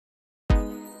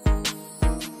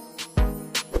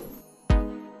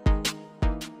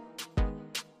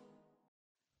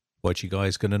What you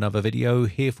guys, got another video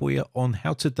here for you on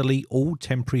how to delete all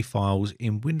temporary files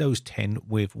in Windows 10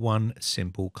 with one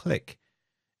simple click.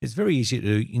 It's very easy to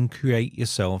do. You can create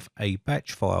yourself a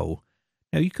batch file.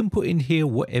 Now you can put in here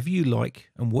whatever you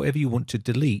like and whatever you want to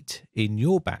delete in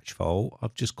your batch file.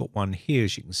 I've just got one here,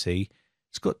 as you can see.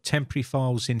 It's got temporary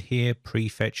files in here,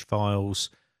 prefetch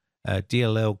files,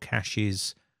 DLL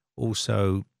caches.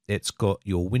 Also, it's got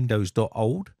your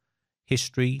windows.old,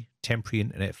 history, temporary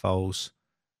internet files.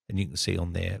 And you can see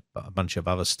on there a bunch of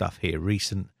other stuff here,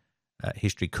 recent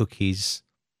history cookies.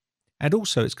 And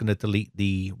also it's going to delete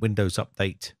the Windows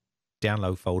Update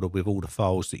download folder with all the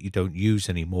files that you don't use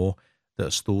anymore that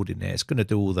are stored in there. It's going to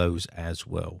do all those as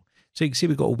well. So you can see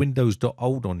we've got a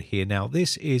windows.old on here. Now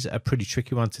this is a pretty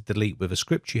tricky one to delete with a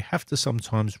script. You have to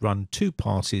sometimes run two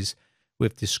passes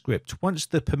with this script. Once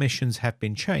the permissions have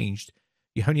been changed,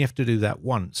 you only have to do that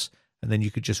once, and then you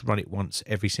could just run it once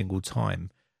every single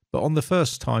time. But on the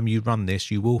first time you run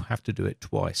this, you will have to do it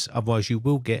twice. Otherwise, you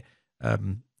will get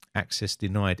access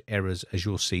denied errors, as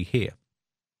you'll see here.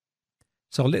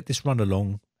 So I'll let this run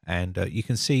along, and you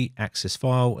can see access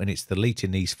file, and it's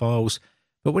deleting these files.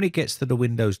 But when it gets to the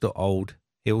windows.old,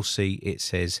 you'll see it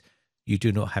says you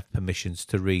do not have permissions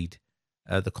to read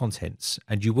the contents.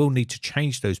 And you will need to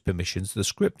change those permissions. The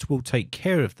script will take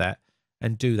care of that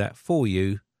and do that for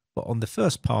you. But on the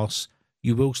first pass,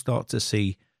 you will start to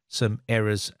see some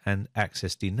errors and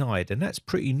access denied, and that's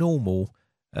pretty normal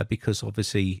because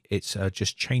obviously it's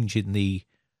just changing the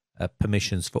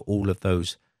permissions for all of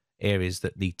those areas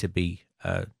that need to be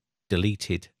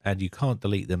deleted, and you can't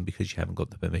delete them because you haven't got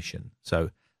the permission.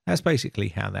 So that's basically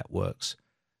how that works.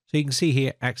 So you can see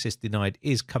here access denied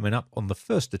is coming up on the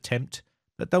first attempt,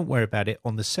 but don't worry about it.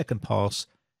 On the second pass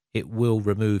it will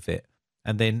remove it,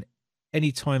 and then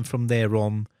any time from there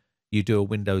on you do a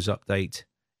Windows update,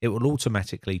 it will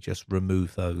automatically just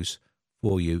remove those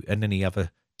for you and any other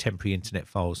temporary internet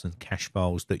files and cache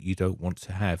files that you don't want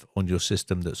to have on your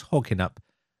system that's hogging up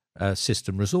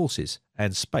system resources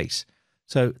and space.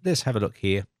 So let's have a look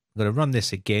here. I'm going to run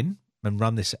this again and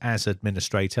run this as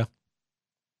administrator.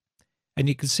 And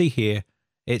you can see here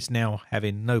it's now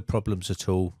having no problems at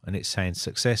all, and it's saying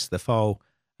success. The file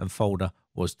and folder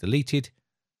was deleted,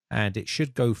 and it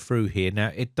should go through here.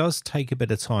 Now it does take a bit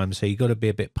of time, so you've got to be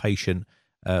a bit patient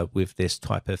with this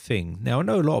type of thing. Now, I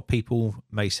know a lot of people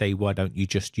may say, why don't you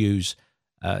just use,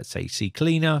 say,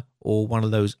 CCleaner or one of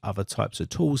those other types of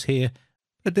tools here?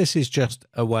 But this is just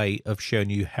a way of showing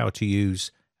you how to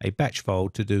use a batch file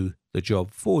to do the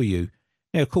job for you.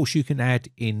 Now, of course, you can add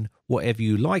in whatever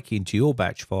you like into your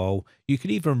batch file. You can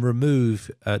even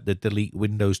remove the delete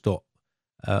windows.old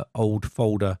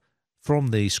folder from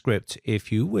the script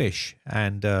if you wish,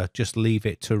 and just leave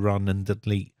it to run and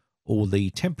delete all the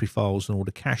temporary files and all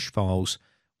the cache files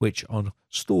which are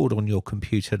stored on your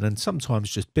computer and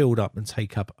sometimes just build up and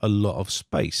take up a lot of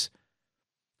space.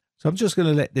 So I'm just going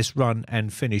to let this run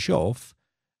and finish off,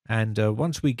 and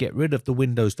once we get rid of the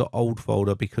windows.old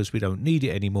folder because we don't need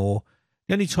it anymore,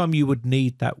 the only time you would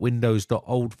need that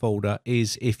windows.old folder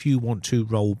is if you want to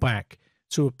roll back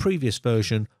to a previous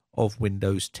version of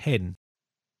Windows 10.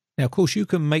 Now, of course, you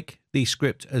can make the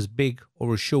script as big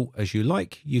or as short as you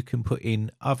like. You can put in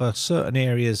other certain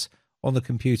areas on the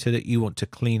computer that you want to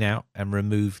clean out and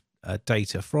remove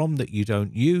data from that you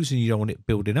don't use and you don't want it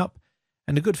building up.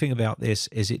 And the good thing about this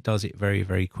is it does it very,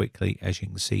 very quickly, as you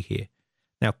can see here.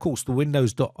 Now, of course, the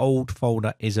windows.old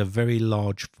folder is a very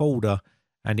large folder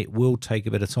and it will take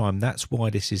a bit of time. That's why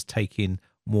this is taking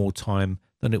more time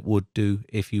than it would do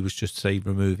if you was just, say,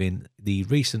 removing the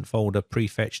recent folder,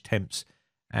 prefetch, temps,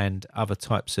 and other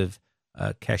types of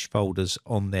cache folders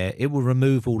on there. It will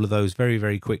remove all of those very,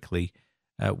 very quickly,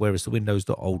 whereas the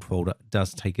windows.old folder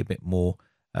does take a bit more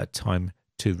time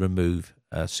to remove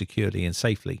securely and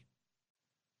safely.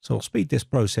 So I'll speed this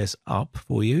process up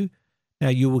for you. Now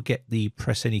you will get the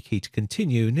press any key to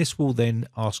continue, and this will then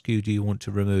ask you, do you want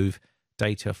to remove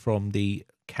data from the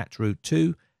cat root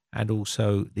 2 and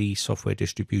also the software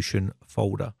distribution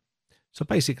folder. So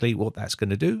basically what that's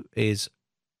going to do is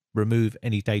remove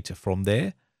any data from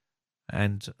there,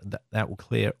 and that will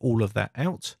clear all of that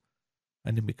out,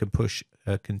 and then we can push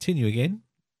continue again,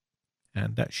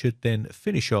 and that should then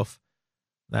finish off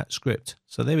that script.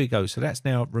 So there we go. So that's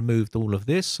now removed all of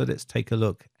this. So let's take a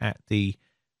look at this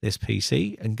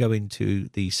PC and go into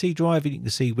the C drive, and you can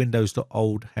see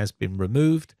windows.old has been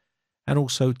removed, and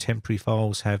also temporary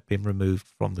files have been removed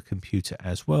from the computer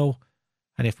as well.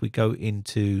 And if we go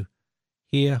into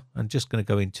here, I'm just going to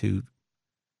go into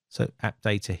app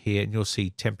data here, and you'll see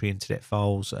temporary internet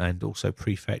files and also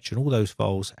prefetch, and all those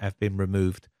files have been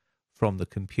removed from the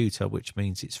computer, which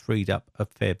means it's freed up a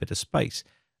fair bit of space.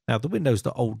 Now, the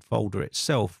windows.old folder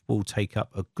itself will take up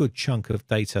a good chunk of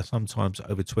data. Sometimes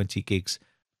over 20 gigs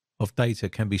of data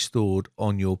can be stored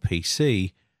on your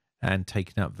PC and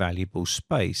taking up valuable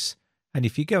space. And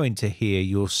if you go into here,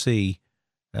 you'll see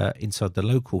inside the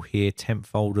local here, temp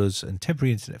folders and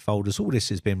temporary internet folders, all this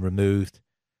has been removed,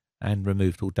 and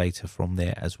removed all data from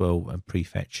there as well, and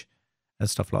prefetch and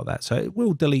stuff like that. So it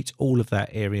will delete all of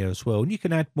that area as well. And you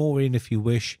can add more in if you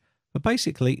wish. But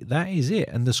basically, that is it.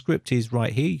 And the script is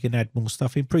right here. You can add more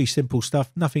stuff in. Pretty simple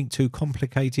stuff. Nothing too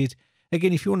complicated.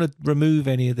 Again, if you want to remove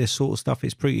any of this sort of stuff,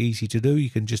 it's pretty easy to do. You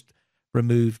can just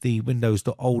remove the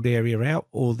windows.old area out,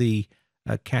 or the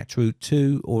cat root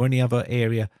 2, or any other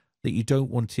area that you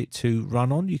don't want it to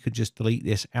run on. You can just delete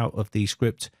this out of the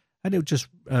script, and it'll just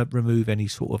remove any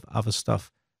sort of other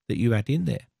stuff that you add in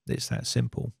there. It's that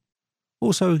simple.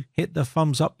 Also, hit the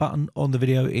thumbs up button on the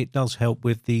video. It does help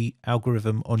with the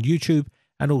algorithm on YouTube.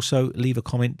 And also leave a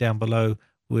comment down below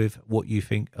with what you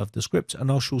think of the script.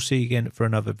 And I shall see you again for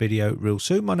another video real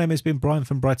soon. My name has been Brian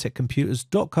from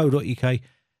briteccomputers.co.uk.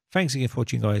 Thanks again for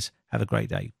watching, guys. Have a great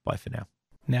day. Bye for now.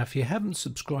 Now, if you haven't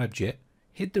subscribed yet,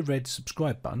 hit the red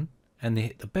subscribe button and then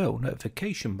hit the bell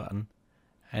notification button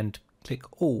and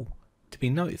click all to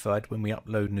be notified when we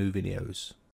upload new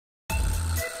videos.